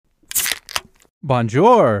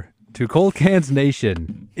Bonjour to Cold Cans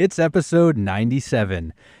Nation. It's episode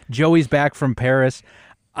 97. Joey's back from Paris.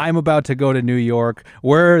 I'm about to go to New York.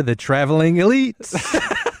 We're the traveling elites.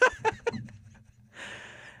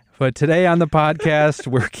 But today on the podcast,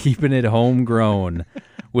 we're keeping it homegrown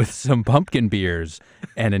with some pumpkin beers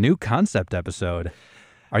and a new concept episode.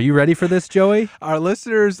 Are you ready for this, Joey? Our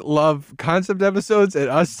listeners love concept episodes and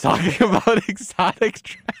us talking about exotic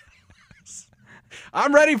tracks.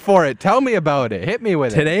 I'm ready for it. Tell me about it. Hit me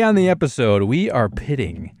with it. Today on the episode, we are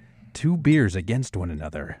pitting two beers against one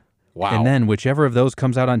another. Wow. And then whichever of those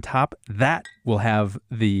comes out on top, that will have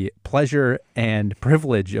the pleasure and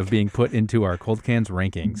privilege of being put into our Cold Cans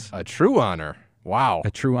rankings. A true honor. Wow.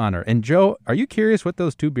 A true honor. And Joe, are you curious what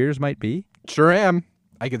those two beers might be? Sure am.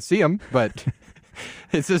 I can see them, but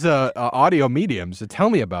this is a audio medium, so tell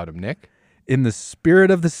me about them, Nick. In the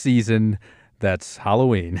spirit of the season, that's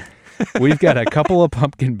Halloween. We've got a couple of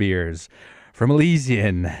pumpkin beers from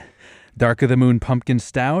Elysian, Dark of the Moon Pumpkin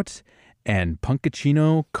Stout, and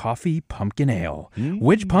Punkachino Coffee Pumpkin Ale.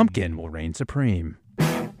 Which pumpkin will reign supreme?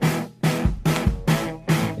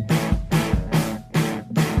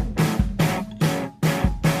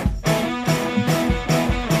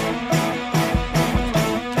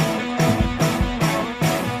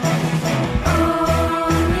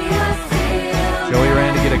 Joey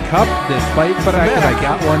ran to get a cup despite the fact that I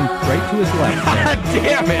got one right to his left. God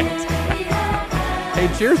damn it. Hey,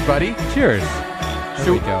 cheers, buddy. Cheers.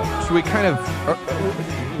 There we go. Should we kind of,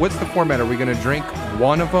 what's the format? Are we going to drink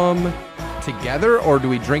one of them together, or do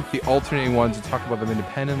we drink the alternating ones and talk about them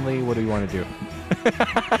independently? What do you want to do?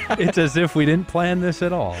 It's as if we didn't plan this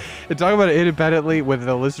at all. And talk about it independently with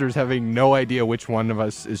the listeners having no idea which one of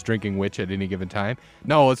us is drinking which at any given time.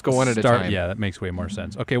 No, let's go one at a time. Yeah, that makes way more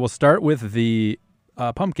sense. Okay, we'll start with the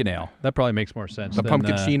pumpkin ale. That probably makes more sense. The than,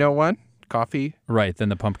 Punkachino one? Coffee? Right, then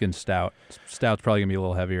the pumpkin stout. Stout's probably going to be a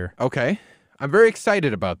little heavier. Okay. I'm very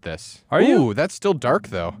excited about this. Are you? Ooh, that's still dark,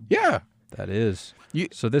 though. Yeah. That is.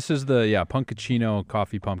 So this is the, Punkachino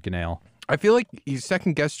Coffee Pumpkin Ale. I feel like you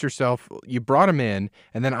second-guessed yourself. You brought him in,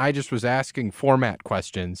 and then I just was asking format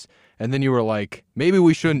questions, and then you were like, maybe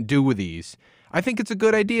we shouldn't do these. I think it's a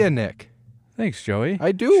good idea, Nick. Thanks, Joey.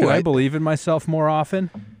 I do. Should I believe in myself more often?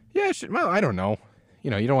 Yeah, well, I don't know. You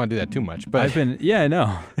don't want to do that too much. But I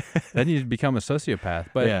know. Then you become a sociopath.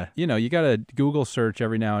 But, Yeah. You got to Google search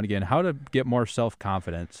every now and again how to get more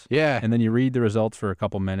self-confidence. Yeah. And then you read the results for a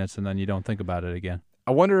couple minutes, and then you don't think about it again.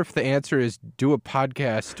 I wonder if the answer is do a fledgling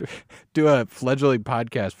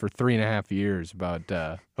podcast for 3.5 years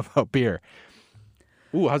about beer.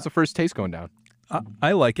 Ooh, how's the first taste going down?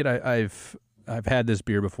 I like it. I've had this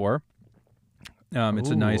beer before. It's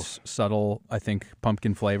a nice, subtle, I think,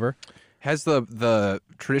 pumpkin flavor. Has the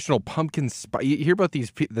traditional pumpkin spice? You hear about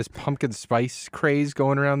this pumpkin spice craze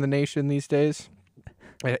going around the nation these days?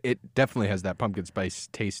 It definitely has that pumpkin spice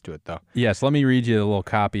taste to it, though. Yes, let me read you a little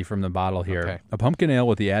copy from the bottle here. Okay. A pumpkin ale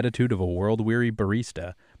with the attitude of a world-weary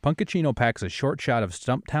barista. Punkachino packs a short shot of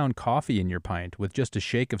Stumptown coffee in your pint with just a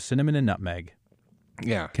shake of cinnamon and nutmeg.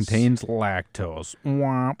 Yeah. Contains lactose.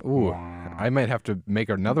 Womp, Ooh, womp. I might have to make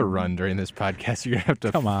another run during this podcast. You're going to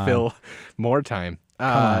have Come to on. fill more time. Come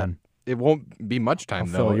on. It won't be much time,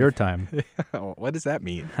 I'll though. fill your time. What does that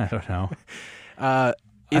mean? I don't know.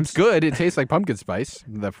 It's good. It tastes like pumpkin spice.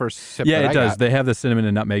 The first sip Yeah, that it I does. got. They have the cinnamon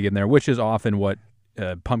and nutmeg in there, which is often what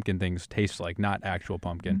pumpkin things taste like, not actual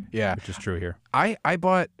pumpkin. Yeah. Which is true here. I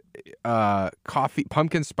bought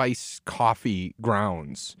pumpkin spice coffee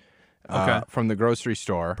grounds Okay. from the grocery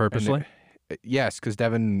store. Purposely? Yes, because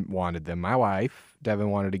Devin wanted them. My wife, Devin,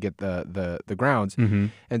 wanted to get the grounds. Mm-hmm.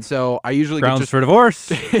 And so I usually Grounds get just... for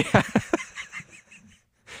divorce.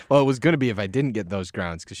 Well, it was going to be if I didn't get those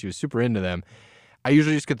grounds because she was super into them. I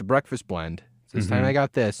usually just get the breakfast blend. So this time I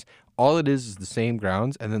got this. All it is the same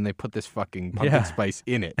grounds, and then they put this fucking pumpkin spice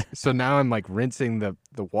in it. So now I'm like rinsing the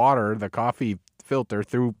water, the coffee filter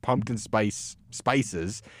through pumpkin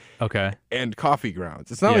spices Okay. and coffee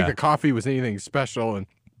grounds. It's not like the coffee was anything special, and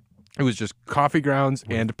it was just coffee grounds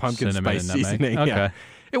and pumpkin cinnamon spice and nutmeg. seasoning. Okay. Yeah.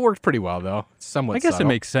 It worked pretty well, though. It's somewhat I guess subtle. it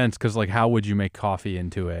makes sense because, how would you make coffee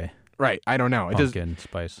into a Right. I don't know. It does. pumpkin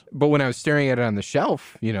spice? But when I was staring at it on the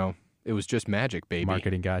shelf, it was just magic, baby.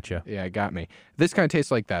 Marketing gotcha. Yeah, it got me. This kind of tastes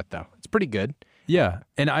like that, though. It's pretty good. Yeah,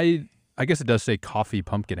 and I guess it does say coffee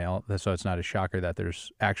pumpkin ale, so it's not a shocker that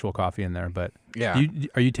there's actual coffee in there. But Yeah.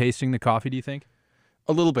 are you tasting the coffee? Do you think?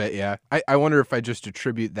 A little bit, yeah. I wonder if I just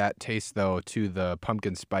attribute that taste, though, to the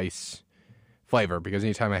pumpkin spice flavor, because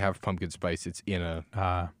anytime I have pumpkin spice, it's in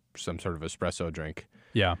some sort of espresso drink.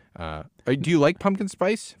 Yeah. Do you like pumpkin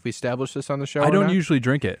spice? If we establish this on the show, I or don't not? usually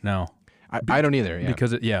drink it. No. I don't either.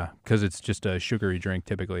 Yeah. Because it's just a sugary drink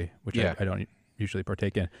typically, which Yeah. I don't usually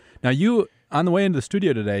partake in. Now, you, on the way into the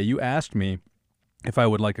studio today, you asked me if I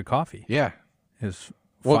would like a coffee. Yeah. It's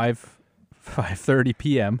 5:30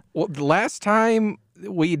 p.m. Well, the last time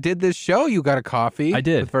we did this show, you got a coffee. I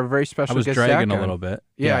did. For a very special I was guest, dragging Zach, a little bit.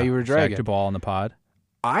 Yeah, you were dragging. Sacked a ball in the pod.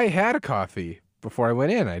 I had a coffee before I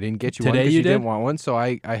went in. I didn't get you one Today because you you did? didn't want one, so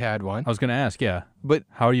I had one. I was going to ask, yeah. But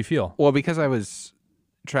How do you feel? well, because I was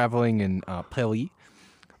traveling in Paris.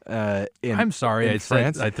 I'm sorry, in I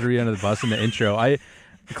France. I threw you under the bus in the intro.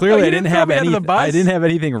 Clearly, you I didn't didn't throw have me under the bus. I didn't have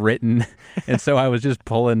anything written, and so I was just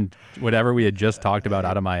pulling whatever we had just talked about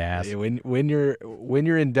out of my ass. When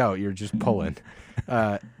you're in doubt, you're just pulling.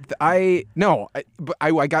 But I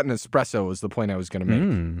got an espresso was the point I was going to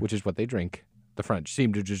make, which is what they drink. The French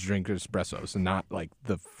seem to just drink espressos and not like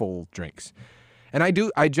the full drinks. And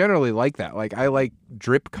I generally like that. Like I like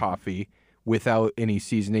drip coffee without any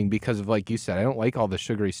seasoning because of, like you said, I don't like all the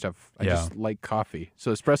sugary stuff. I just like coffee.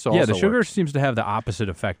 So espresso Yeah, also the sugar works. seems to have the opposite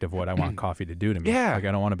effect of what I want coffee to do to me. Yeah. Like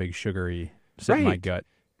I don't want a big sugary sit in my Right. gut,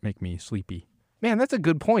 make me sleepy. Man, that's a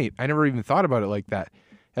good point. I never even thought about it like that.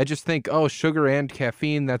 I just think, oh, sugar and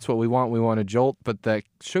caffeine, that's what we want. We want a jolt. But the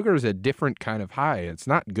sugar is a different kind of high. It's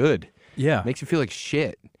not good. Yeah. It makes you feel like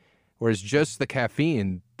shit. Whereas just the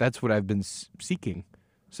caffeine, that's what I've been seeking.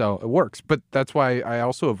 So it works. But that's why I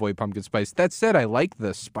also avoid pumpkin spice. That said, I like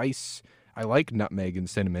the spice. I like nutmeg and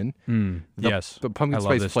cinnamon. Yes. The pumpkin I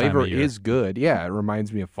love spice this time flavor of year. is good. Yeah, it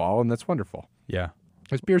reminds me of fall, and that's wonderful. Yeah.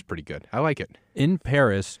 This beer's pretty good. I like it. In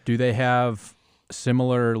Paris, do they have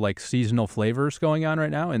similar like seasonal flavors going on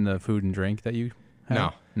right now in the food and drink that you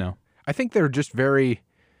have? No. I think they're just very.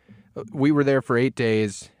 We were there for 8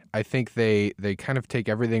 days. I think they kind of take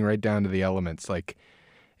everything right down to the elements. Like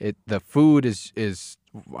the food is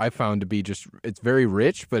I found to be just it's very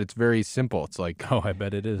rich, but it's very simple. It's like Oh, I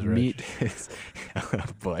bet it is rich. meat. Oh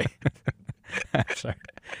boy, Sorry.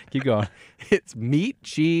 Keep going. it's meat,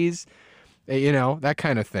 cheese, that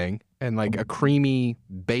kind of thing, and like a creamy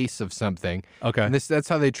base of something. Okay. And that's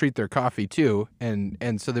how they treat their coffee too.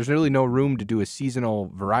 And so there's really no room to do a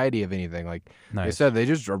seasonal variety of anything. Like I Nice. said, they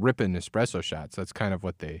just are ripping espresso shots. That's kind of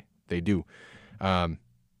what they do.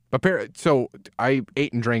 So I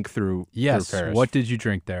ate and drank through Yes. Paris What did you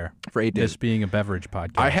drink there? for 8 days. This being a beverage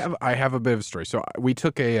podcast. I have a bit of a story. So we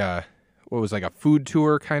took a what was like a food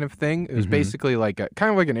tour kind of thing. It was basically like kind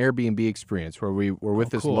of like an Airbnb experience where we were with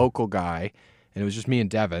this cool. local guy, and it was just me and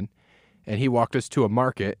Devin, and he walked us to a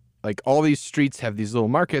market. Like all these streets have these little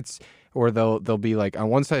markets, or they'll be like on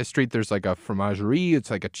one side of the street there's like a fromagerie, it's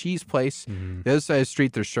like a cheese place. The other side of the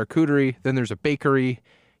street there's charcuterie. Then there's a bakery.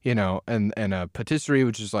 And a patisserie,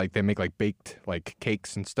 which is like they make like baked like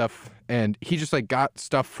cakes and stuff. And he just like got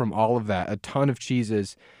stuff from all of that, a ton of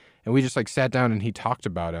cheeses. And we just like sat down and he talked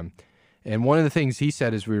about them. And one of the things he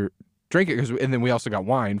said is we were drinking, and then we also got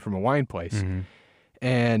wine from a wine place.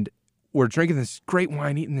 And we're drinking this great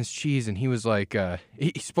wine, eating this cheese. And he was like,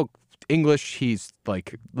 he spoke English. He's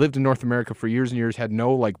like lived in North America for years and years, had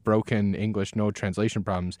no like broken English, no translation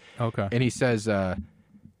problems. Okay. And he says,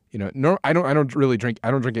 no, I don't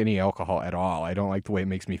drink any alcohol at all. I don't like the way it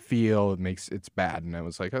makes me feel. It's bad. And I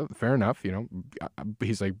was like, oh, fair enough.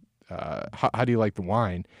 He's like, how do you like the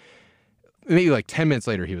wine? Maybe like 10 minutes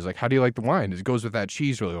later, he was like, how do you like the wine? It goes with that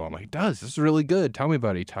cheese really well. I'm like, it does. This is really good. Tell me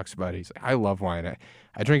about it. He talks about it. He's like, I love wine.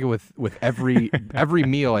 I drink it with every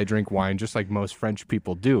meal. I drink wine just like most French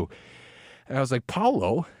people do. And I was like,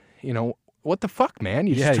 Paulo, what the fuck, man?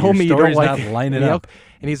 You just told me you don't like not lining up.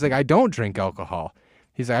 And he's like, I don't drink alcohol.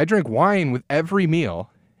 He's like, I drink wine with every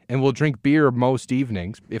meal, and we'll drink beer most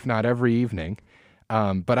evenings, if not every evening.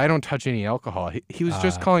 But I don't touch any alcohol. He was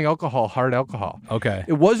just calling alcohol hard alcohol. Okay.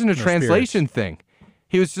 It wasn't a translation thing.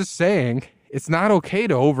 He was just saying it's not okay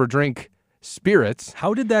to overdrink spirits.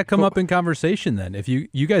 How did that come up in conversation then? If you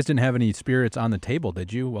guys didn't have any spirits on the table,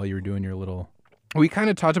 did you, while you were doing your little... We kind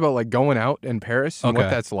of talked about like going out in Paris and what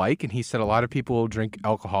Okay. that's like. And he said a lot of people drink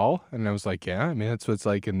alcohol. And I was like, yeah, I mean, that's what it's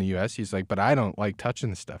like in the U.S. He's like, but I don't like touching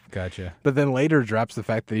the stuff. Gotcha. But then later drops the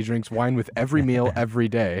fact that he drinks wine with every meal every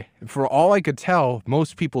day. For all I could tell,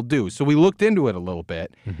 most people do. So we looked into it a little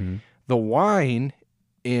bit. The wine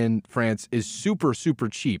in France is super, super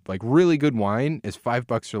cheap. Like really good wine is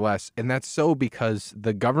 $5 or less. And that's so because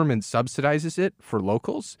the government subsidizes it for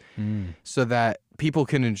locals so that people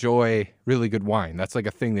can enjoy really good wine. That's like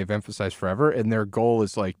a thing they've emphasized forever. And their goal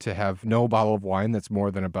is like to have no bottle of wine that's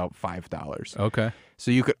more than about $5. Okay.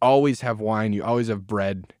 So you could always have wine. You always have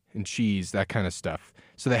bread and cheese, that kind of stuff.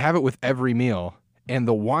 So they have it with every meal. And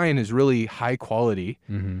the wine is really high quality,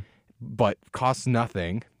 but costs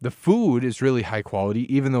nothing. The food is really high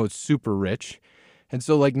quality, even though it's super rich. And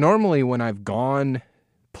so like normally when I've gone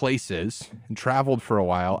places and traveled for a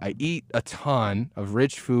while, I eat a ton of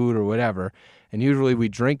rich food or whatever, and usually we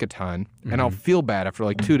drink a ton, and I'll feel bad after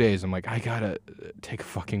like 2 days. I'm like, I gotta take a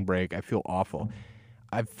fucking break. I feel awful.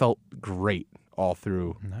 I've felt great all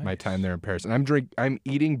through my time there in Paris, and I'm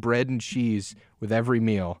eating bread and cheese with every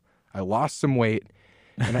meal. I lost some weight,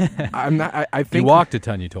 and I'm not. I think You walked a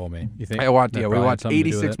ton. You told me. You think I walked. that Yeah, we probably had walked something to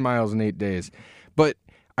do with 86 it? miles in 8 days. But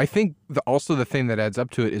I think also the thing that adds up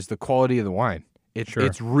to it is the quality of the wine. Sure.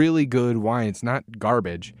 It's really good wine. It's not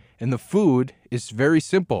garbage, and the food is very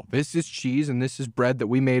simple. This is cheese and this is bread that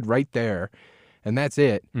we made right there, and that's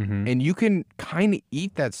it. And you can kind of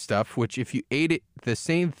eat that stuff. Which if you ate it the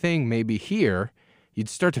same thing maybe here, you'd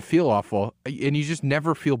start to feel awful, and you just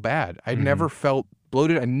never feel bad. I never felt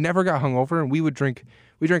bloated. I never got hungover, and we drank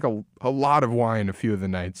a lot of wine a few of the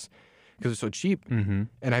nights because it's so cheap. And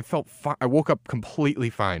I felt fine. I woke up completely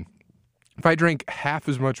fine. If I drank half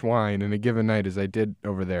as much wine in a given night as I did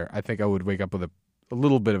over there, I think I would wake up with a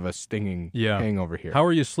little bit of a stinging hangover here. How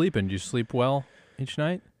are you sleeping? Do you sleep well each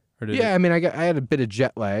night? Or did I mean, I had a bit of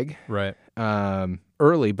jet lag Right.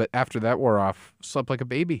 early, but after that wore off, slept like a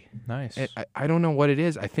baby. Nice. I don't know what it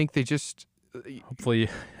is. I think they just Hopefully,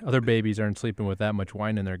 other babies aren't sleeping with that much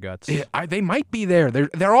wine in their guts. they might be there.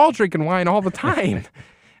 They're all drinking wine all the time.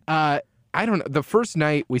 I don't know. The first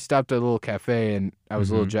night we stopped at a little cafe and I was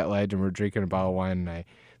a little jet lagged and we were drinking a bottle of wine and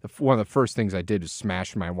one of the first things I did was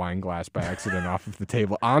smash my wine glass by accident off of the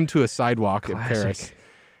table onto a sidewalk in Paris,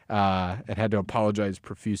 and had to apologize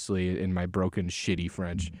profusely in my broken, shitty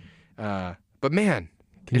French. But man,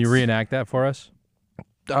 Can you reenact that for us?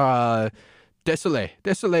 Désolé,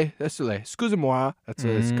 excusez-moi. That's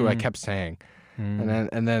what I kept saying.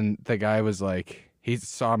 And then the guy was like, he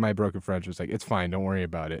saw my broken French, was like, it's fine, don't worry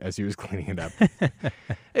about it, as he was cleaning it up.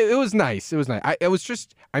 It was nice. It was nice.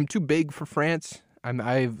 I'm too big for France.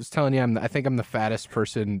 I was telling you, I think I'm the fattest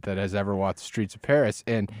person that has ever walked the streets of Paris.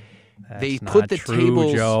 And they That's put not the true,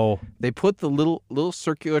 tables, Joe. they put the little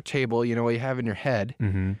circular table, you know, what you have in your head.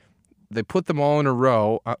 They put them all in a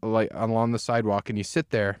row, like along the sidewalk, and you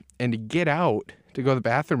sit there, and to get out to go to the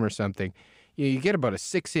bathroom or something, you get about a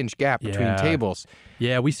 6-inch gap between tables.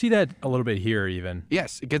 Yeah, we see that a little bit here even.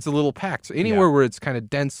 Yes, it gets a little packed. So anywhere where it's kind of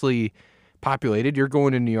densely populated, you're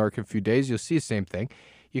going to New York in a few days, you'll see the same thing.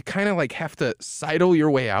 You kind of like have to sidle your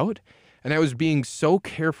way out. And I was being so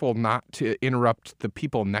careful not to interrupt the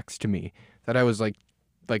people next to me that I was like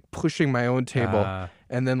pushing my own table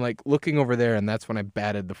and then like looking over there, and that's when I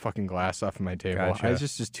batted the fucking glass off of my table. Gotcha. I was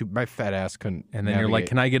just too, my fat ass couldn't. And then you're like, navigate.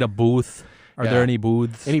 can I get a booth? Are there any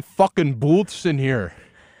booths? Any fucking booths in here?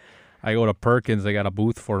 I go to Perkins, they got a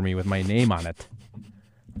booth for me with my name on it.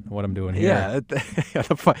 What I'm doing here. Yeah.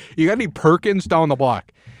 You got any Perkins down the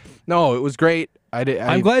block? No, it was great.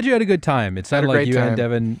 I'm glad you had a good time. It sounded a like great you time. and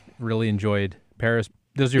Devin really enjoyed Paris.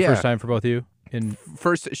 This was your first time for both of you?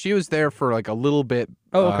 First, she was there for like a little bit.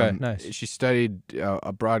 Oh, okay, nice. She studied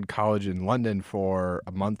abroad college in London for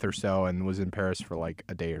a month or so and was in Paris for like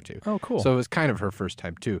a day or two. Oh, cool. So it was kind of her first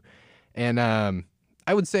time too. And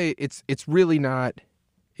I would say it's really not.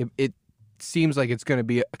 It seems like it's going to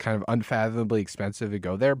be kind of unfathomably expensive to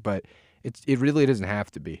go there, but it really doesn't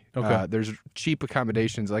have to be. Okay. There's cheap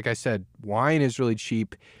accommodations. Like I said, wine is really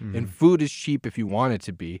cheap, and food is cheap if you want it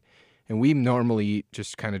to be. And we normally eat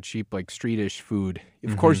just kind of cheap, like streetish food.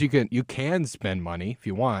 Of course, you can spend money if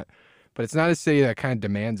you want, but it's not a city that kind of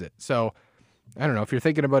demands it. So I don't know, if you're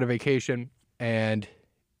thinking about a vacation and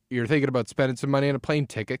you're thinking about spending some money on a plane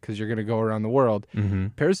ticket because you're going to go around the world,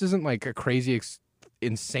 Paris isn't like a crazy,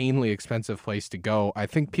 insanely expensive place to go. I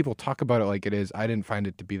think people talk about it like it is. I didn't find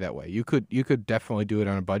it to be that way. You could definitely do it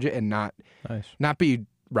on a budget and not be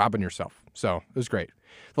robbing yourself. So it was great.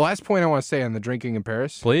 The last point I want to say on the drinking in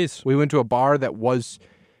Paris. Please. We went to a bar that was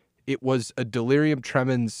a Delirium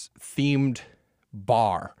Tremens themed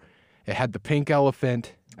bar. It had the pink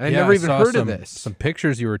elephant. And I'd never even heard of this. Some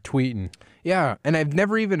pictures you were tweeting. Yeah, and I've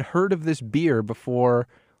never even heard of this beer before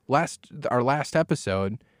our last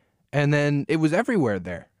episode, and then it was everywhere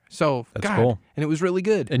there. So That's cool. And it was really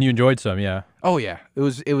good. And you enjoyed some, yeah. Oh yeah, it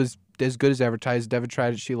was as good as advertised. Devin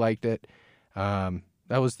tried it; she liked it.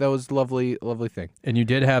 That was a lovely thing. And you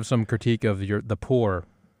did have some critique of the pour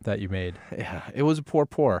that you made. Yeah, it was a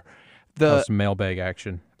pour. That was some mailbag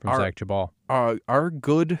action from Zach Jabal. Our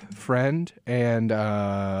good friend and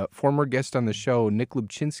former guest on the show, Nick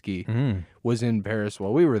Lubchinsky, was in Paris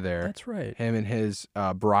while we were there. That's right. Him and his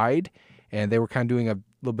bride, and they were kind of doing a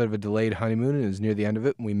little bit of a delayed honeymoon, and it was near the end of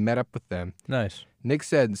it, and we met up with them. Nice. Nick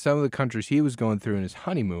said in some of the countries he was going through in his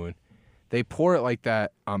honeymoon, they pour it like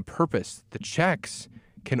that on purpose. The Czechs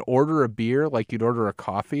can order a beer like you'd order a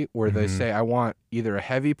coffee, where they say, I want either a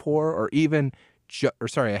heavy pour or even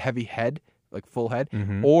a heavy head, like full head,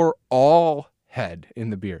 Mhm. or all head in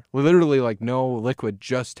the beer. Literally like no liquid,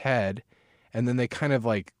 just head, and then they kind of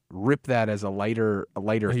like rip that as a lighter Oh,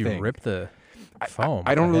 thing. you rip the foam.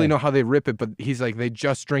 I don't really ahead. know how they rip it, but he's like they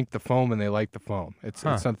just drink the foam and they like the foam. It's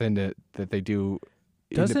Huh. something that they do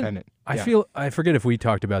Doesn't- independent. I Yeah. feel I forget if we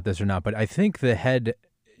talked about this or not, but I think the head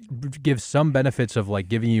gives some benefits of like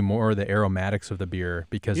giving you more of the aromatics of the beer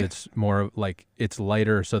because Yeah. it's more like it's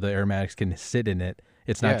lighter, so the aromatics can sit in it.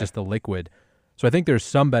 It's not Yeah. just the liquid. So I think there's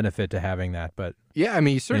some benefit to having that, but Yeah, I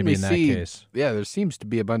mean, you certainly maybe in that see. case. Yeah, there seems to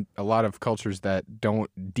be a lot of cultures that don't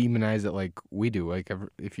demonize it like we do. Like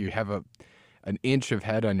if you have an inch of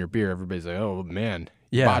head on your beer, everybody's like, "Oh man,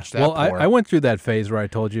 yeah. botched that Well, pour." I went through that phase where I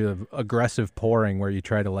told you of aggressive pouring, where you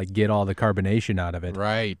try to like get all the carbonation out of it,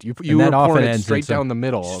 Right, you And that were often pouring it ends in straight some- down the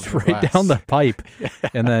middle, of the straight glass. down the pipe,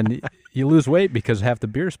 and then you lose weight because half the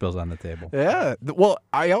beer spills on the table. Yeah. Well,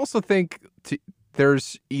 I also think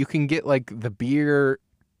you can get like the beer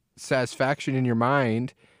satisfaction in your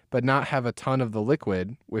mind, but not have a ton of the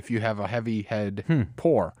liquid if you have a heavy head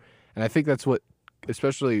pour. And I think that's what,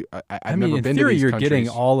 especially I've I mean, never in been theory, to these you're countries. getting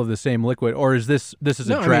all of the same liquid, or is this is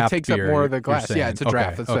No, a I draft mean, it takes beer? up more of you're the glass. Yeah, saying? it's a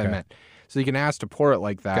draft. That's what I meant. So you can ask to pour it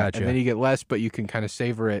like that, Gotcha. and then you get less, but you can kind of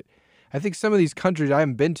savor it. I think some of these countries, I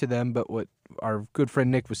haven't been to them, but what our good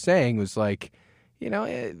friend Nick was saying was like,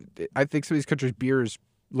 I think some of these countries' beer is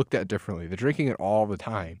looked at differently. They're drinking it all the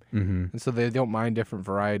time, Mm-hmm. and so they don't mind different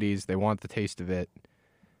varieties. They want the taste of it.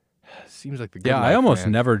 Seems like the good Yeah, I life, almost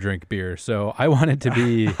man. never drink beer, so I want it to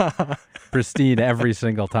be pristine every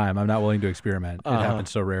single time. I'm not willing to experiment. It happens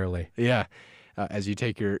so rarely. Yeah, as you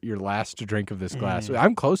take your last drink of this glass,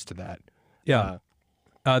 I'm close to that. Yeah.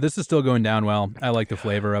 This is still going down well. I like the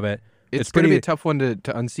flavor of it. It's going to pretty. be a tough one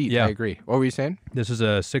to unseat. Yeah. I agree. What were you saying? This is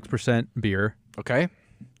a 6% beer. Okay.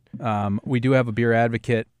 We do have a beer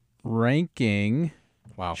advocate ranking.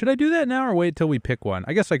 Wow. Should I do that now or wait till we pick one?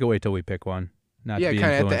 I guess I could wait till we pick one. Not Yeah, to be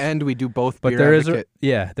kind of at influenced. the end we do both. But beer there is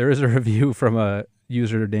advocate. there is a review from a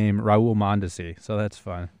user named Raul Mondesi, so that's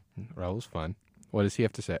fun. Raul's fun. What does he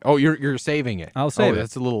have to say? Oh, you're saving it. I'll save it.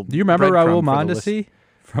 That's a little. Do you remember Raul breadcrumb for the Mondesi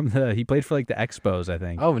he played for like the Expos, I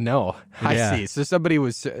think. Oh no, I Yeah. see. So somebody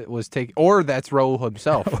was taking, or that's Raul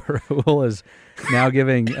himself. Raul is now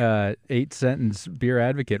giving 8-sentence beer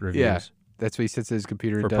advocate reviews. Yeah, that's what he sits at his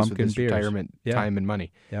computer and For does with pumpkin his beers. retirement Yeah. time and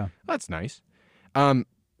money. Yeah. That's nice.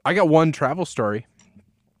 I got one travel story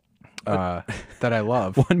that I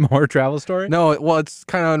love. One more travel story? No, well, it's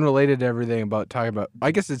kind of unrelated to everything about talking about.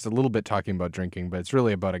 I guess it's a little bit talking about drinking, but it's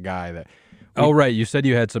really about a guy that Oh, right. You said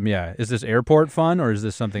you had some, yeah. Is this airport fun or is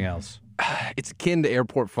this something else? it's akin to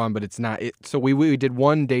airport fun, but it's not. So we did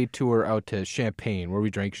one day tour out to Champagne where we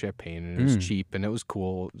drank champagne and it was cheap and it was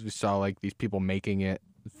cool. We saw like these people making it.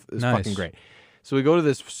 It was Nice. fucking great. So we go to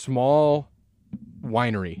this small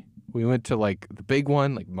winery. We went to like the big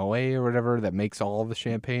one, like Moet or whatever, that makes all the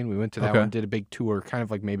champagne. We went to that Okay. one, did a big tour, kind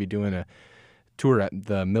of like maybe doing a tour at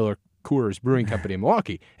the Miller Coors Brewing Company in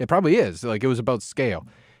Milwaukee. It probably is. Like it was about scale.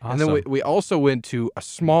 And then Awesome. we also went to a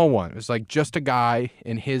small one. It was like just a guy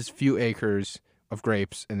in his few acres of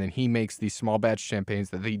grapes, and then he makes these small batch champagnes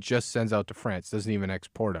that he just sends out to France, doesn't even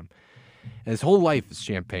export them. And his whole life is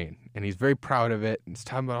champagne, and he's very proud of it. And he's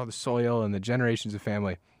talking about all the soil and the generations of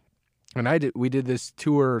family. And we did this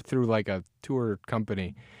tour through like a tour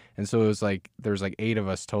company, and so it was like there was like 8 of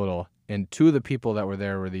us total, and 2 of the people that were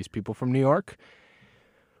there were these people from New York,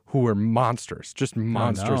 who were monsters, just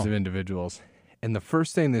monsters no. of individuals. And the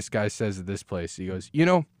first thing this guy says at this place, he goes,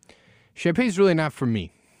 champagne's really not for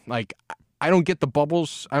me. Like, I don't get the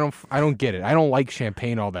bubbles. I don't get it. I don't like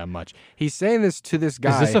champagne all that much. He's saying this to this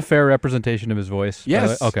guy. Is this a fair representation of his voice? by the way?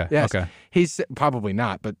 Yes. Okay. Yes. Okay. He's probably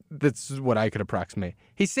not, but this is what I could approximate.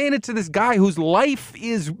 He's saying it to this guy whose life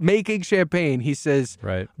is making champagne. He says,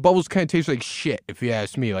 Right. bubbles kind of taste like shit, if you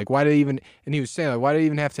ask me. Like, why did even? And he was saying, like, why do you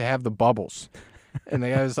even have to have the bubbles? And the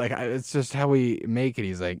guy was like, it's just how we make it.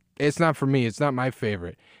 He's like, it's not for me. It's not my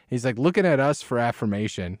favorite. He's like, looking at us for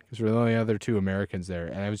affirmation, because we're the only other 2 Americans there.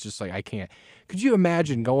 And I was just like, I can't. Could you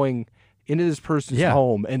imagine going into this person's Yeah.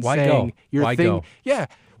 home and Why saying go? your Why thing? go? Yeah.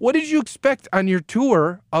 What did you expect on your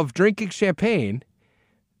tour of drinking champagne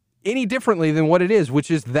any differently than what it is,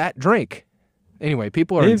 which is that drink? Anyway,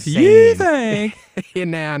 people are If insane. you think.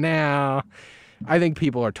 now. I think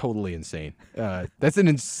people are totally insane. That's an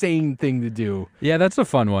insane thing to do. Yeah, that's a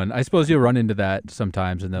fun one. I suppose you'll run into that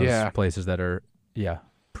sometimes in those Yeah. places that are,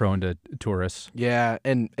 prone to tourists. Yeah,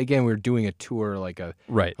 and again, we were doing a tour, like a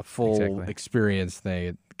Right. full Exactly. experience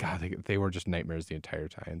thing. God, they were just nightmares the entire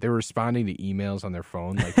time. They were responding to emails on their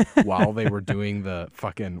phone, like while they were doing the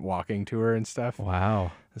fucking walking tour and stuff.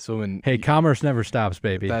 Wow. So when Hey, commerce never stops,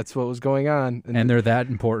 baby. that's what was going on, And they're that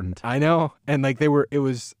important. I know, and like it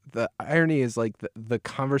was the irony is like the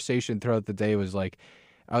conversation throughout the day was like,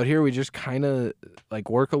 out here we just kind of like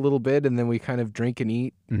work a little bit and then we kind of drink and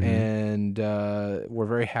eat, and we're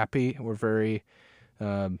very happy. We're very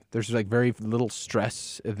there's like very little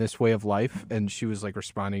stress in this way of life, and she was like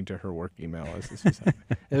responding to her work email as this was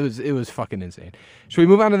happening. It was fucking insane. Should we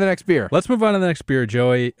move on to the next beer? Let's move on to the next beer,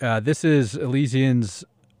 Joey. This is Elysian's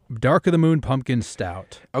Dark of the Moon Pumpkin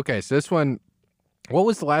Stout. Okay, so this one, what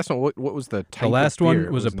was the last one? What was the type? The last of beer?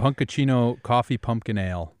 one was a Punkachino Coffee Pumpkin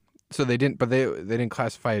Ale. So they didn't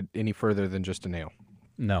classify it any further than just an ale,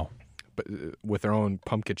 No. but with their own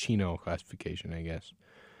Pumpkachino classification, I guess.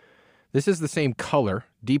 This is the same color,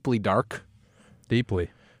 deeply dark. Deeply.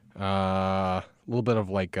 A little bit of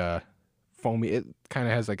like a foamy. It kind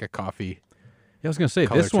of has like a coffee. Yeah, I was going to say,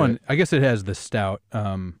 Color this to one, it. I guess it has the stout.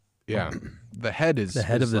 Yeah, the head is The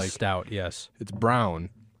head is of the like, stout, yes. It's brown.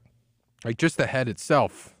 Like just the head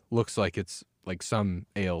itself looks like it's like some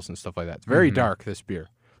ales and stuff like that. It's very dark. This beer,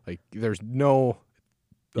 like there's no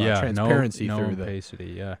transparency no through the.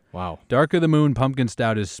 opacity, yeah. Wow. Dark of the Moon Pumpkin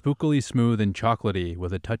Stout is spookily smooth and chocolatey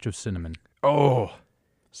with a touch of cinnamon. Oh,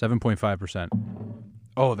 7.5%.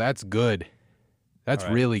 oh, that's good. That's All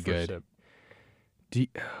right, really first good. sip.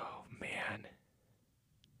 Oh man,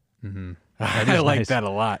 Mhm. I is like nice. that a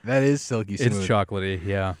lot. That is silky smooth. It's chocolatey,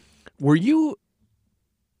 yeah. Were you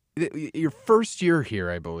your first year here?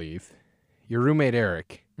 I believe your roommate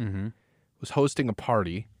Eric Mm-hmm. was hosting a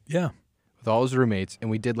party Yeah. with all his roommates, and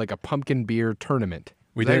we did like a pumpkin beer tournament.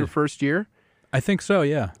 We Was that did. your first year? I think so,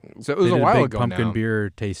 yeah. So it was They a did while big ago pumpkin now. beer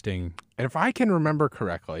tasting. And if I can remember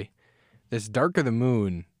correctly, this Dark of the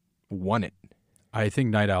Moon won it. I think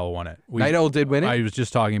Night Owl won it. Night Owl did win it? I was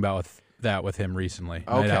just talking about with him recently.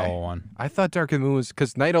 Okay. Night Owl won. I thought Dark of the Moon was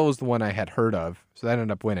because Night Owl was the one I had heard of, so that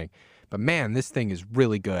ended up winning. But man, this thing is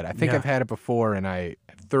really good. I think Yeah. I've had it before, and I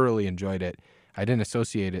thoroughly enjoyed it. I didn't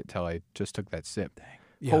associate it till I just took that sip.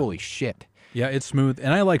 Yeah. Holy shit! Yeah, it's smooth.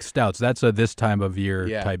 And I like stouts. That's a this time of year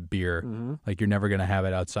Yeah. type beer. Like you're never going to have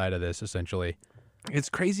it outside of this, essentially. It's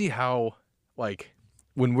crazy how like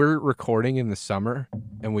when we're recording in the summer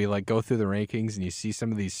and we like go through the rankings and you see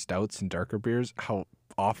some of these stouts and darker beers, how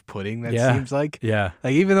off-putting that Yeah. seems like. Yeah.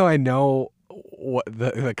 Like even though I know what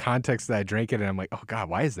the context that I drank it in, I'm like, oh God,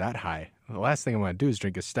 why is that high? The last thing I want to do is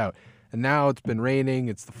drink a stout. And now it's been raining.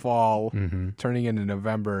 It's the fall, turning into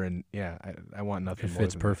November, and yeah, I want nothing It more.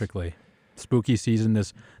 fits than perfectly. Spooky season.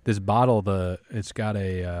 This bottle, it's got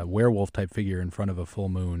a werewolf type figure in front of a full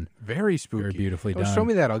moon. This. Very spooky. Very beautifully Oh, done. show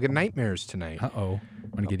me that. I'll get nightmares tonight. Uh-oh.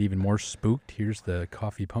 Want to get even more spooked? Here's the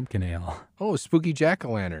coffee pumpkin ale. Oh, spooky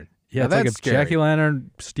jack-o'-lantern. Yeah, Now it's like a that's scary. jack-o'-lantern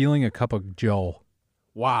stealing a cup of Joe.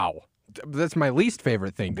 Wow. That's my least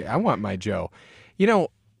favorite thing. I want my Joe. You know,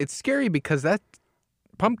 it's scary because that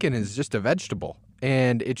pumpkin is just a vegetable,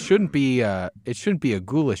 and it shouldn't be a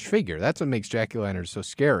ghoulish figure. That's what makes jack-o'-lanterns so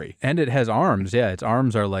scary. And it has arms. Yeah, its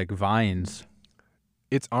arms are like vines.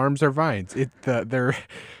 Its arms are vines. The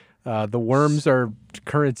worms are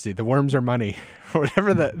currency. The worms are money.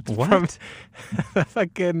 Whatever that. What? From,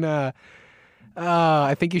 fucking.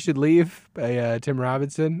 I think you should leave by Tim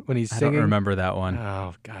Robinson when he's I singing. don't remember that one.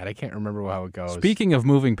 Oh God, I can't remember how it goes. Speaking of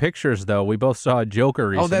moving pictures, though, we both saw Joker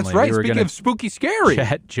recently. Oh, that's right. We were Speaking gonna of spooky scary,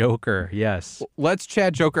 chat Joker. Yes. let's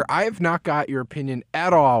chat Joker. I have not got your opinion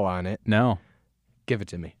at all on it. No. Give it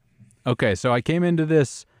to me. Okay, so I came into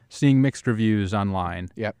this seeing mixed reviews online,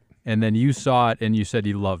 Yep, and then you saw it and you said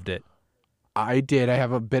you loved it. I did. I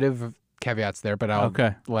have a bit of caveats there, but I'll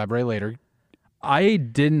Okay. elaborate later. I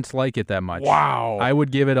didn't like it that much. Wow. I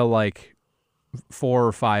would give it a 4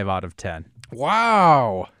 or 5 out of 10.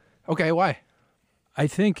 Wow. Okay, why? I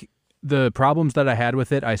think the problems that I had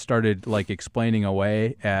with it, I started explaining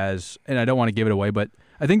away and I don't want to give it away, but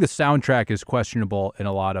I think the soundtrack is questionable in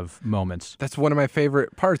a lot of moments. That's one of my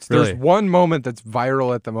favorite parts. Really? There's one moment that's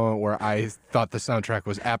viral at the moment where I thought the soundtrack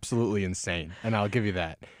was absolutely insane, and I'll give you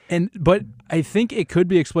that. But I think it could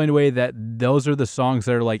be explained away that those are the songs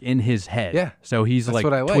that are in his head. Yeah. So he's That's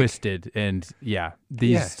what I like. twisted, and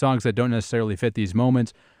these Yeah. songs that don't necessarily fit these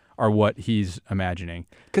moments are what he's imagining.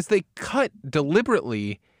 Because they cut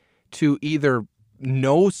deliberately to either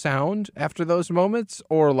no sound after those moments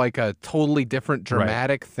or a totally different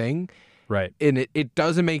dramatic thing. Right. And it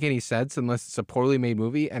doesn't make any sense unless it's a poorly made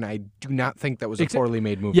movie, and I do not think that was a poorly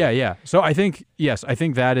made movie. Yeah. So I think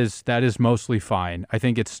that is mostly fine. I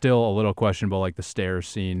think it's still a little questionable, like the stairs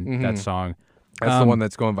scene, that song. That's the one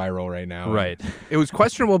that's going viral right now. Right. It was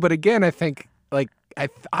questionable, but again, I think like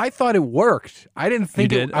I thought it worked. I didn't think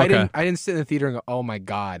did? I Okay. didn't sit in the theater and go, "Oh my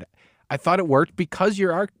god." I thought it worked because you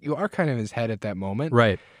are kind of in his head at that moment.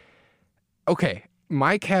 Right. Okay,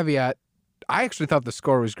 my caveat, I actually thought the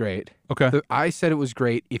score was great. Okay. I said it was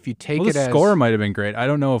great if you take Well, it the as score might have been great. I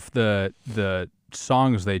don't know if the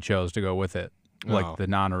songs they chose to go with it, like Oh. the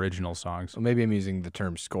non-original songs. Well, maybe I'm using the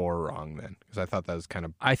term score wrong then, because I thought that was kind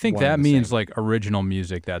of I think one and that the means same. like original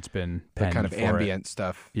music that's been The penned kind of for it. ambient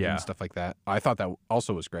stuff Yeah. and stuff like that. I thought that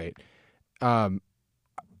also was great.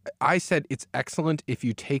 I said it's excellent if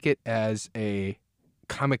you take it as a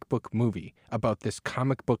comic book movie about this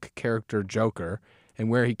comic book character Joker and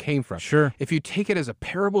where he came from. Sure. If you take it as a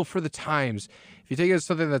parable for the times, if you take it as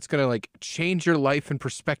something that's going to like change your life and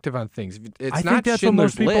perspective on things, it's I not think that's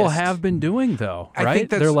Schindler's what most people List. have been doing, though, I right? think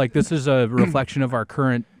that's- They're like, this is a reflection of our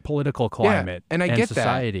current political climate and I get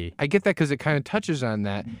society. that. I get that because it kind of touches on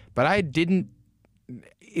that, but I didn't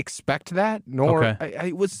expect that. Nor Okay.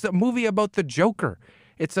 it was a movie about the Joker.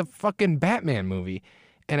 It's a fucking Batman movie,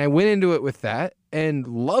 and I went into it with that and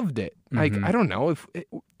loved it. Like Mm-hmm. I don't know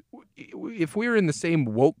if we were in the same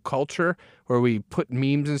woke culture where we put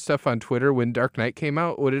memes and stuff on Twitter when Dark Knight came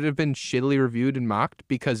out, would it have been shittily reviewed and mocked?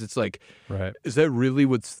 Because it's like, Right. is that really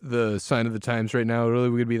what's the sign of the times right now? Really,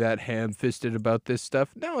 we're gonna be that ham-fisted about this stuff?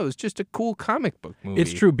 No, it was just a cool comic book movie.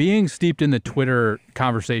 It's true. Being steeped in the Twitter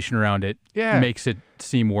conversation around it Yeah. makes it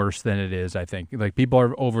seem worse than it is, I think. Like, people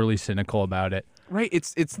are overly cynical about it. Right?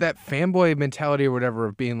 It's that fanboy mentality or whatever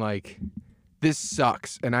of being like, this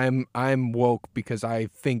sucks, and I'm woke because I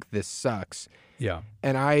think this sucks. Yeah.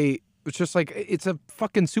 And I was just like, it's a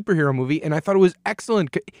fucking superhero movie, and I thought it was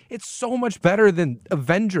excellent. It's so much better than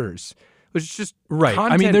Avengers, which is just Right. I mean,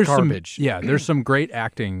 content there's garbage. there's some great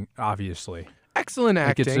acting, obviously. Excellent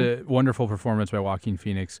Like, acting. it's a wonderful performance by Joaquin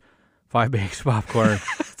Phoenix. 5 bags of popcorn.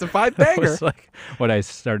 It's a five-banger. was like what I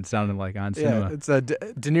started sounding like on cinema. Yeah, it's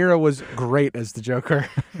De Niro was great as the Joker.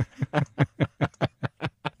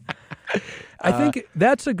 I think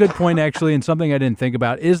that's a good point, actually, and something I didn't think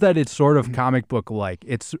about is that it's sort of comic book like.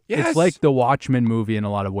 It's Yes. like the Watchmen movie in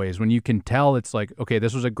a lot of ways. When you can tell, it's like, okay,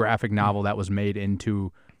 this was a graphic novel that was made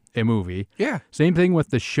into a movie. Yeah. Same thing with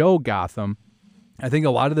the show Gotham. I think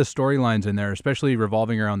a lot of the storylines in there, especially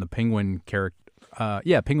revolving around the Penguin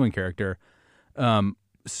character,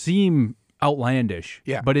 seem outlandish.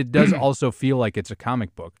 Yeah. But it does also feel like it's a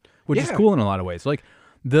comic book, which is Yeah. cool in a lot of ways. Like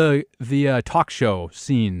the talk show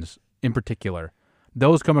scenes in particular,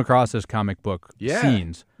 those come across as comic book Yeah.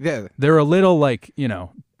 scenes. Yeah. They're a little like,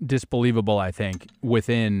 disbelievable, I think,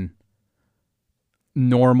 within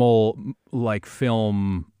normal like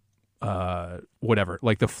film whatever,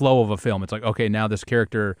 like the flow of a film. It's like, okay, now this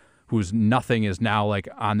character who's nothing is now like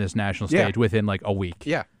on this national Yeah. stage within like a week.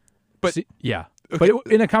 Yeah. But Yeah. But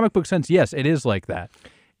in a comic book sense, yes, it is like that.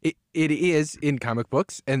 it is in comic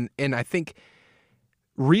books, and I think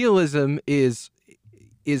realism is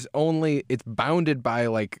only, it's bounded by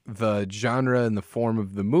like the genre and the form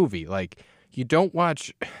of the movie. Like you don't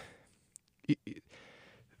watch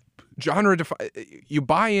you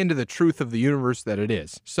buy into the truth of the universe that it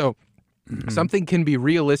is. So something can be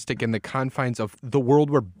realistic in the confines of the world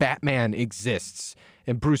where Batman exists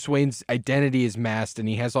and Bruce Wayne's identity is masked and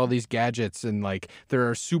he has all these gadgets and like there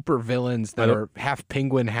are super villains that are half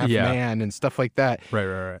penguin, half man and stuff like that.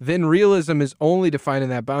 Right. Then realism is only defined in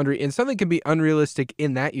that boundary, and something can be unrealistic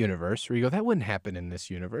in that universe where you go, that wouldn't happen in this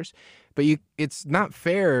universe. But it's not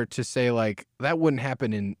fair to say like that wouldn't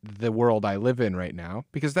happen in the world I live in right now,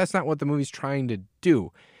 because that's not what the movie's trying to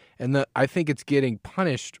do. And I think it's getting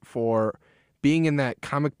punished for being in that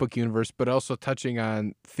comic book universe, but also touching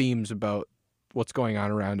on themes about what's going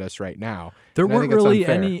on around us right now. There And I weren't think it's really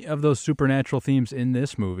unfair. any of those supernatural themes in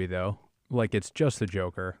this movie, though. Like, it's just the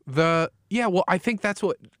Joker. Well, I think that's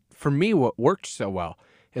what worked so well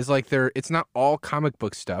is like it's not all comic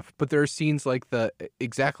book stuff, but there are scenes like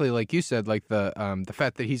exactly like you said, like the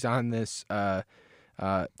fact that he's on this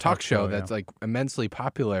talk show that's like immensely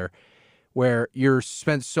popular, where you're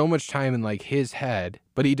spent so much time in like his head,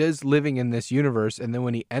 but he does living in this universe, and then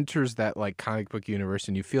when he enters that like comic book universe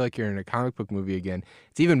and you feel like you're in a comic book movie again,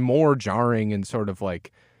 it's even more jarring and sort of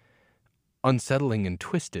like unsettling and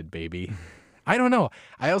twisted, baby. I don't know.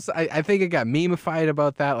 I think it got memeified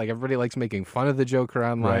about that. Like everybody likes making fun of the Joker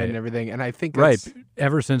online and everything, and I think Right. that's,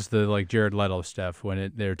 Ever since the like Jared Leto stuff,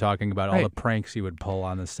 when they're talking about all Right. the pranks he would pull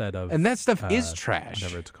on the set of, and that stuff is trash.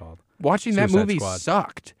 whatever it's called. Watching that Suicide movie Squad.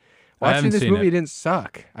 sucked. Watching haven't this seen movie it. didn't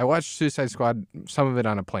suck. I watched Suicide Squad, some of it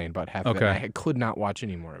on a plane, about half of it. Okay. And I could not watch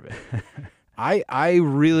any more of it. I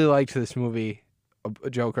really liked this movie,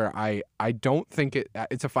 Joker. I don't think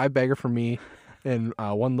it's a 5-bagger for me, and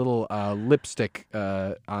one little lipstick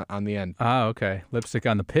on the end. Oh, okay. Lipstick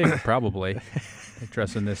on the pig, probably.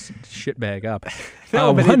 Dressing this shitbag up.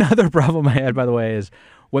 No, but one other problem I had, by the way, is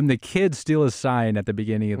when the kids steal his sign at the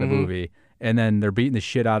beginning of the movie, and then they're beating the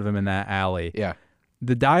shit out of him in that alley. Yeah.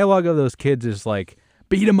 The dialogue of those kids is like,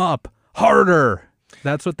 beat him up harder.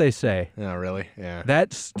 That's what they say. Oh, really? Yeah.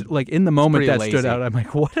 That's like in the moment pretty that stood lazy. out. I'm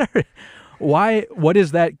like, what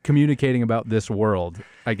is that communicating about this world?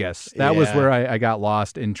 I guess that was Yeah. where I got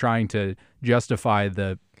lost in trying to justify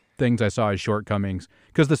the things I saw as shortcomings.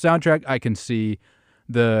 Because the soundtrack, I can see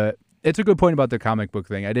it's a good point about the comic book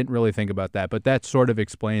thing. I didn't really think about that, but that sort of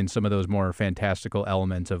explains some of those more fantastical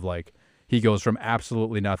elements of like, he goes from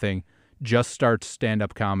absolutely nothing, just starts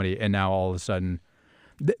stand-up comedy, and now all of a sudden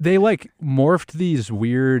they like morphed these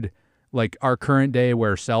weird, like our current day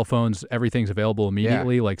where cell phones, everything's available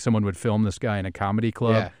immediately. Like someone would film this guy in a comedy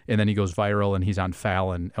club and then he goes viral and he's on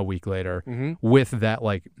Fallon a week later with that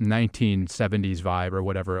like 1970s vibe or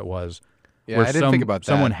whatever it was. Yeah, where I didn't think about that.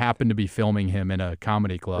 Someone happened to be filming him in a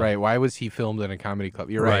comedy club. Right. Why was he filmed in a comedy club?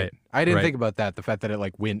 You're right. Right. I didn't Right. think about that. The fact that it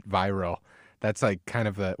like went viral. That's like kind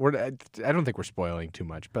of I don't think we're spoiling too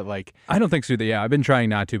much, but like I don't think so. Yeah, I've been trying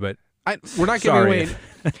not to, but we're not giving Sorry. away.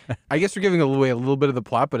 I guess we're giving away a little bit of the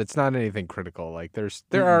plot, but it's not anything critical. Like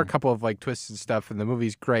there are a couple of like twists and stuff, and the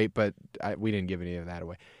movie's great, but we didn't give any of that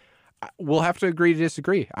away. We'll have to agree to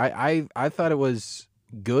disagree. I thought it was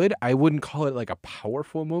good. I wouldn't call it like a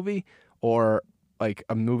powerful movie or like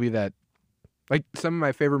a movie that, like some of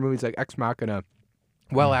my favorite movies, like Ex Machina,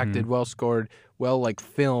 well acted, well scored, well like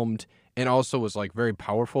filmed, and also was like very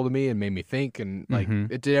powerful to me and made me think, and like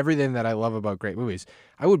it did everything that I love about great movies.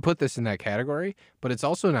 I would put this in that category, but it's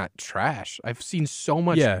also not trash. I've seen so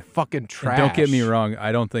much fucking trash. And don't get me wrong,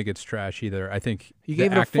 I don't think it's trash either. I think You the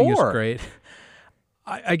gave it a acting 4. is great.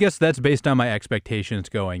 I guess that's based on my expectations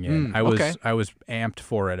going in. I was amped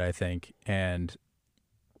for it, I think, and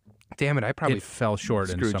Damn it, I probably it fell short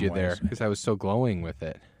in screwed some you ways. there because I was so glowing with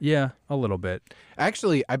it. Yeah, a little bit.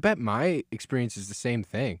 Actually, I bet my experience is the same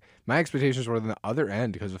thing. My expectations were on the other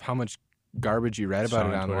end because of how much garbage you read about Saw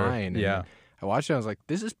it on Twitter. online. And Yeah. I watched it. I was like,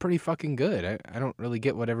 this is pretty fucking good. I don't really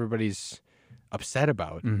get what everybody's upset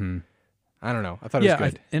about. Mm-hmm. I don't know. I thought it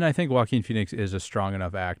was good. And I think Joaquin Phoenix is a strong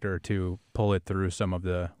enough actor to pull it through some of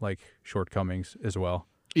the like shortcomings as well.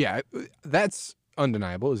 Yeah, that's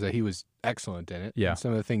undeniable, is that he was excellent in it. Yeah. And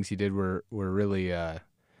some of the things he did were really, I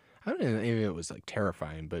don't know if it was like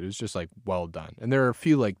terrifying, but it was just like well done. And there are a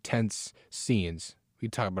few like tense scenes, we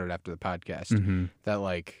talk about it after the podcast, that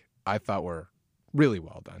like I thought were really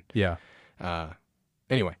well done. Yeah.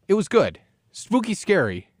 Anyway, it was good. Spooky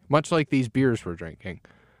scary, much like these beers we're drinking.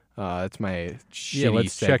 That's my shitty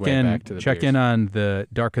let's segue back to the check beers. in on the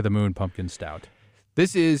Dark of the Moon Pumpkin Stout.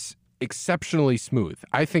 This is exceptionally smooth.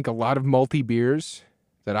 I think a lot of malty beers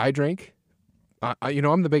that I drink,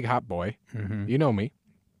 I'm the big hop boy. You know me.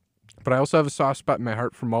 But I also have a soft spot in my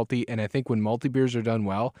heart for malty, and I think when malty beers are done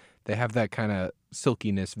well, they have that kind of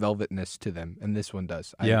silkiness, velvetness to them, and this one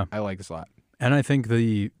does. I like this a lot. And I think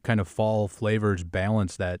the kind of fall flavors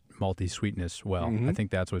balance that malty sweetness well. I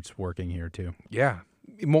think that's what's working here too. Yeah.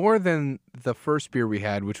 More than the first beer we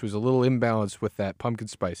had, which was a little imbalanced with that pumpkin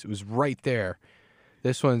spice. It was right there.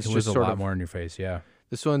 This one's It just was a sort lot of more in your face, yeah.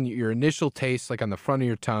 This one, your initial taste, like on the front of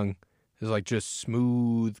your tongue, is like just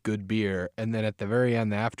smooth, good beer. And then at the very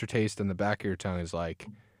end, the aftertaste on the back of your tongue is like,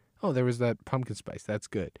 oh, there was that pumpkin spice. That's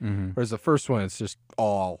good. Whereas the first one, it's just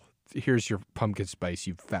here's your pumpkin spice,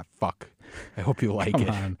 you fat fuck. I hope you like Come it.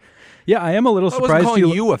 on. Yeah, I am a little I wasn't surprised calling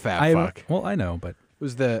you a fat fuck. Well, I know, but It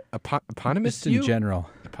was the eponymous just in you? general,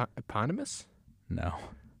 Eponymous? no.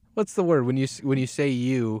 What's the word when you say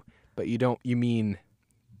you, but you mean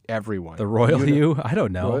everyone? The royal you? I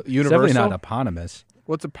don't know. It's definitely universal? not eponymous.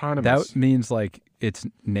 What's eponymous? That means like it's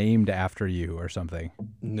named after you or something.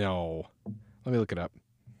 No. Let me look it up.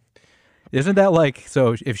 Isn't that like,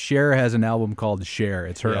 so if Cher has an album called Cher,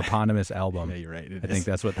 it's her Yeah. eponymous album. Yeah, you're right. I think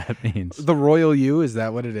that's what that means. The royal you, is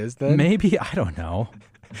that what it is then? Maybe, I don't know.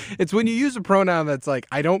 It's when you use a pronoun that's like,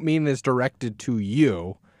 I don't mean this directed to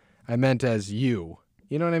you. I meant as you.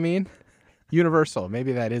 You know what I mean? Universal.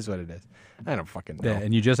 Maybe that is what it is. I don't fucking know. Yeah,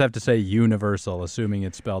 and you just have to say universal, assuming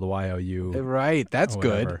it's spelled Y-O-U. Right. That's or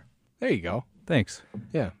good. whatever. There you go. Thanks.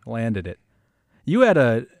 Yeah. Landed it. You had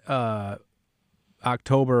a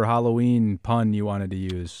October Halloween pun you wanted to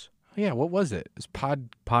use. Yeah, what was it? It was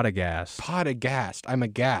Podagast. Podagast. I'm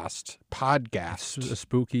aghast. Podgast. It's a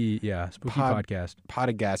spooky podcast.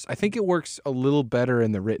 Podagast. I think it works a little better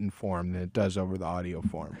in the written form than it does over the audio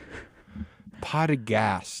form.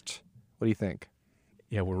 Podagast. What do you think?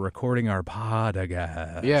 Yeah, we're recording our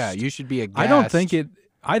podcast. Yeah, you should be aghast.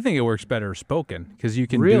 I think it works better spoken because you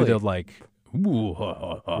can Really? do the like ooh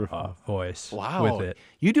voice with it.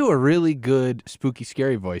 You do a really good spooky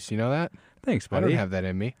scary voice. You know that? Thanks, I buddy. don't have that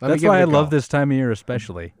in me. That's why I love this time of year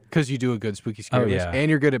especially. Because you do a good spooky scary voice. yeah. And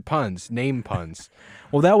you're good at puns, name puns.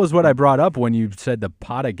 Well, that was what I brought up when you said the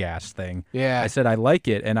Podagast thing. Yeah. I said I like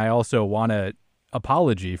it, and I also want an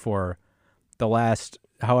apology for the last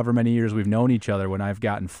however many years we've known each other when I've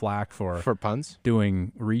gotten flack for puns?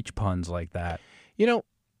 doing reach puns like that. You know,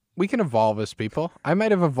 we can evolve as people. I might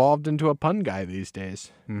have evolved into a pun guy these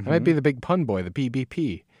days. I might be the big pun boy, the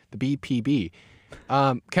BBP, the BPB.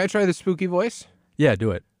 Can I try the spooky voice? Yeah,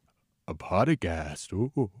 do it. A podcast.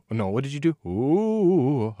 Ooh. No, what did you do?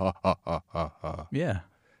 Ooh. Ha, ha, ha, ha, ha. Yeah,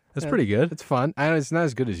 that's pretty good. It's fun. I know it's not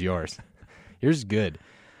as good as yours. Yours is good.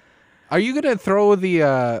 Are you going to throw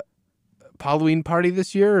the Halloween party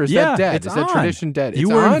this year, or is that dead? It's is that on. tradition dead? You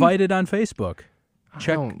It's were on? invited on Facebook.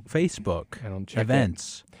 Check don't- Facebook. I don't check it.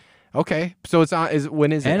 events. Okay, so it's on.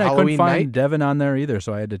 When is it? And I Halloween couldn't find night? Devin on there either,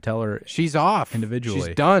 so I had to tell her. She's off individually.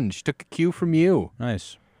 She's done. She took a cue from you.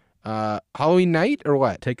 Nice. Halloween night or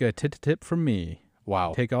what? Take a tip from me.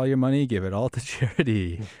 Wow. Take all your money, give it all to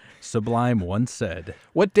charity. Sublime once said.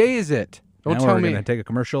 What day is it? Don't Now tell we're me. going to take a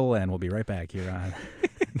commercial, and we'll be right back here on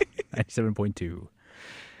 97.2.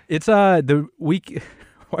 It's the week.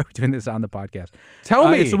 Why are we doing this on the podcast? Tell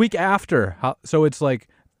me. It's the week after. So it's like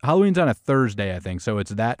Halloween's on a Thursday, I think. So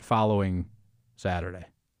it's that following Saturday.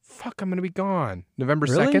 Fuck, I'm gonna be gone. November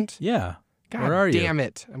Really? 2nd? Yeah. God Where are you? damn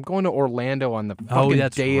it! I'm going to Orlando on the Oh, fucking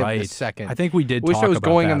that's day right. of the 2nd. I think we did. Wish talk I was about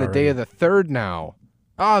going that on the already. day of the 3rd now.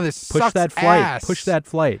 Oh, this Push sucks that flight. ass. Push that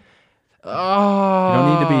flight. Oh, You don't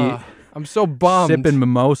need to be I'm so bummed. sipping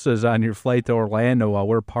mimosas on your flight to Orlando while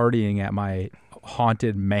we're partying at my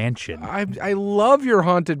haunted mansion. I love your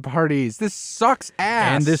haunted parties. This sucks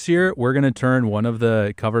ass. And this year, we're going to turn one of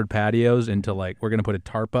the covered patios into we're going to put a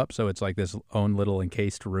tarp up so it's like this own little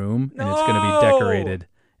encased room. And it's going to be No! decorated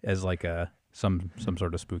as like some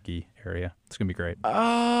sort of spooky area. It's going to be great.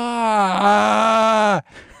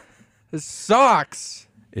 This sucks.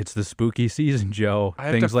 It's the spooky season, Joe. I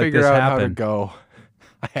have Things to like figure this out how to happen. go.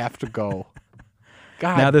 I have to go.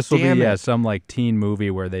 God Now this will be damn it. some like teen movie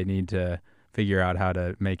where they need to figure out how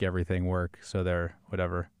to make everything work. So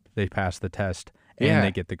they pass the test and Yeah.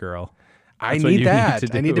 they get the girl. I That's what need you that.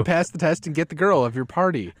 need to I need to do. pass the test and get the girl of your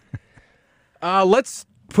party. Let's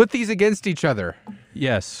put these against each other.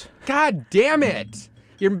 Yes. God damn it.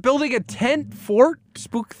 You're building a tent fort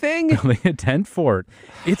spook thing? Building a tent fort.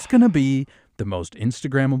 It's going to be the most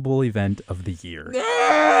Instagrammable event of the year.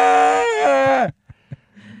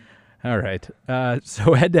 All right.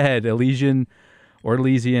 So head-to-head, Elysian or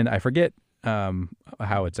Elysian, I forget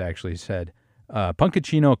how it's actually said,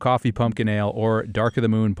 Punkachino Coffee Pumpkin Ale or Dark of the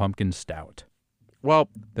Moon Pumpkin Stout. Well,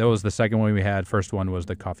 That was the second one we had. First one was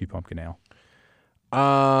the Coffee Pumpkin Ale.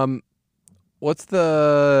 what's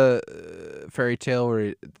the fairy tale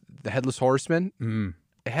where the Headless Horseman?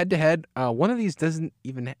 Head-to-head, one of these doesn't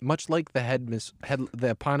even, much like the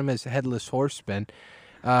eponymous Headless Horseman,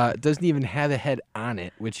 doesn't even have a head on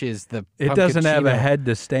it, which is the It doesn't have a Pumpkinchino. head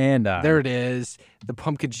to stand on. There it is. The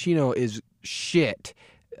Pumpkinchino is shit.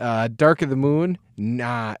 Dark of the Moon,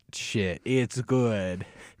 not shit. It's good.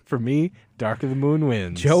 For me, Dark of the Moon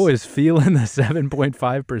wins. Joe is feeling the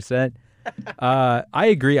 7.5%. I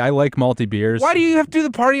agree. I like malty beers. Why do you have to do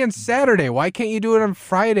the party on Saturday? Why can't you do it on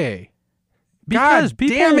Friday? Because God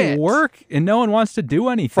people damn it. work and no one wants to do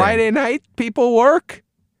anything. Friday night, people work?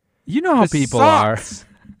 You know how This people sucks.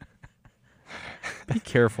 are. Be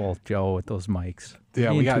careful, Joe, with those mics. Yeah,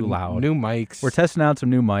 Being we got too loud. new mics. We're testing out some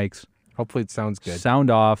new mics. Hopefully it sounds good. Sound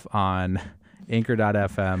off on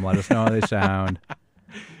Anchor.fm. Let us know how they sound.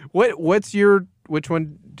 Which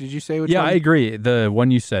one did you say? Which Yeah, one? I agree. The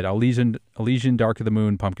one you said, Elysian Dark of the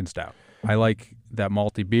Moon Pumpkin Stout. I like that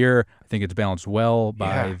malty beer. I think it's balanced well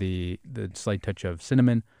by Yeah. the slight touch of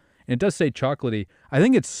cinnamon. And it does say chocolatey. I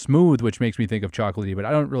think it's smooth, which makes me think of chocolatey, but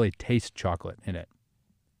I don't really taste chocolate in it.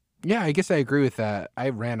 Yeah, I guess I agree with that. I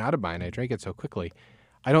ran out of mine. I drank it so quickly.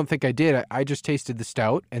 I don't think I did. I just tasted the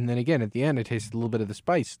stout, and then again at the end, I tasted a little bit of the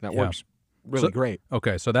spice. That Yeah. works really great.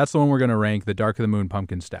 Okay, so that's the one we're going to rank, the Dark of the Moon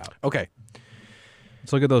Pumpkin Stout. Okay.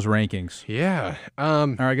 Let's look at those rankings. Yeah. All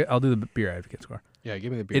right, I'll do the beer advocate score. Yeah.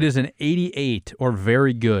 Give me the beer. It is an 88 or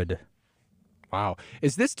very good. Wow.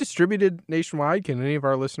 Is this distributed nationwide? Can any of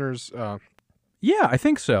our listeners? Yeah, I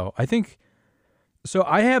think so. So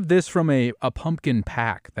I have this from a pumpkin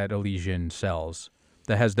pack that Elysian sells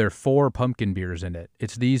that has their 4 pumpkin beers in it.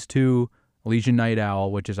 It's these 2, Elysian Night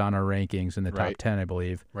Owl, which is on our rankings in the top 10, I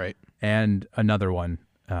believe. Right. And another one,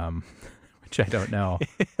 which I don't know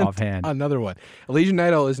offhand. Another one. Elysian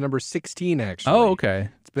Night Owl is number 16, actually. Oh, okay.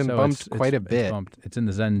 It's been bumped quite a bit. It's in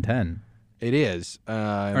the Zen 10. It is.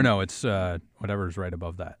 Or no, it's whatever's right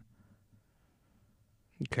above that.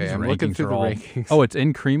 Okay, These I'm looking through the all- rankings. Oh, it's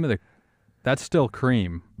in cream of the... That's still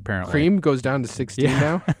cream, apparently. Cream goes down to 16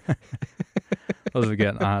 now? Those are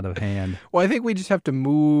getting out of hand. Well, I think we just have to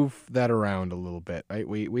move that around a little bit. Right?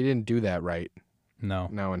 We didn't do that right No.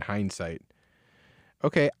 now in hindsight.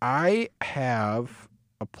 Okay, I have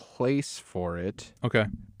a place for it, Okay.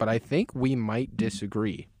 but I think we might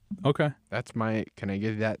disagree. Okay. Can I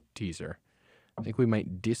give that teaser? I think we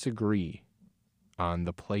might disagree on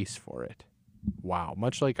the place for it. Wow,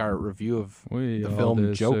 much like our review of We the all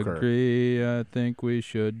film Joker. disagree. I think we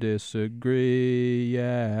should disagree.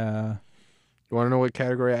 Yeah. You want to know what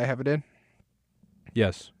category I have it in?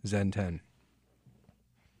 Yes. Zen 10.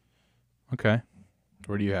 Okay.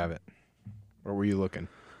 Where do you have it? Where were you looking?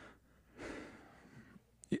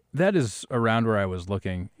 That is around where I was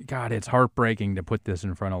looking. God, it's heartbreaking to put this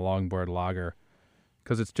in front of Longboard Lager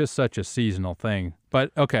because it's just such a seasonal thing.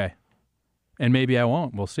 But okay. And maybe I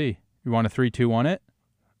won't. We'll see. You want a 3, 2, 1 it?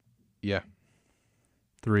 Yeah.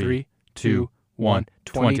 3, 2, 1.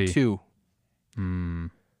 22. So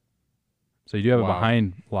you do have a Wow.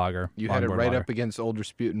 behind lager. You had it Longboard right lager. up against Old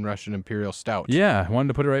Rasputin Russian Imperial Stout. Yeah, I wanted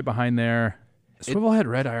to put it right behind there. Swivelhead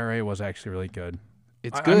Red IRA was actually really good.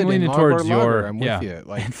 It's I'm good. and leaning Longboard towards Lager, your- I'm yeah. with you.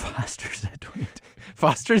 Like And Foster's at 22.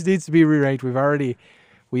 Foster's needs to be re-ranked.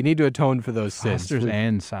 We need to atone for those sins. Foster's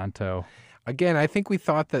and Santo. Again, I think we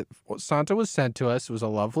thought that Santo was sent to us. It was a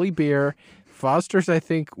lovely beer. Foster's, I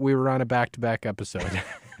think we were on a back-to-back episode.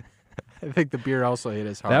 I think the beer also hit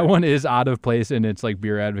us hard. That one is out of place in its like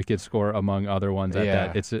beer advocate score among other ones. At Yeah.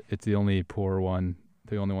 that. It's the only poor one.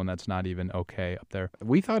 The only one that's not even okay up there.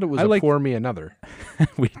 We thought it was I a like- pour me another.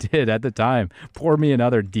 We did at the time. Pour me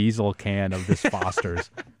another diesel can of this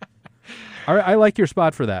Foster's. All right, I like your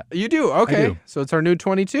spot for that. You do? Okay. do. So it's our new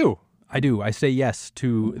 22. I do. I say yes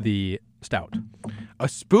to the stout. A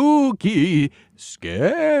spooky,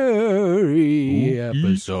 scary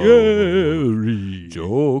episode. Scary.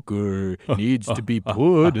 Joker needs to be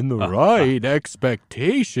put in the right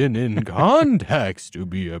expectation in context to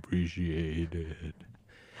be appreciated.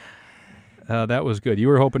 That was good. You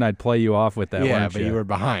were hoping I'd play you off with that, Yeah, weren't but you were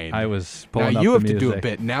behind. I was now pulling up you the have to do a music.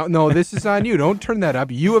 bit. Now, no, this is on you. Don't turn that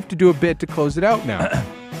up. You have to do a bit to close it out now.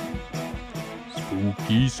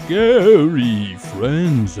 Spooky, scary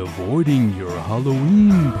friends avoiding your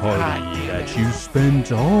Halloween party that you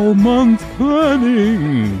spent all month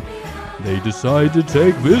planning. They decide to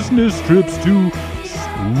take business trips to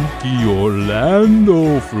spooky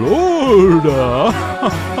Orlando, Florida.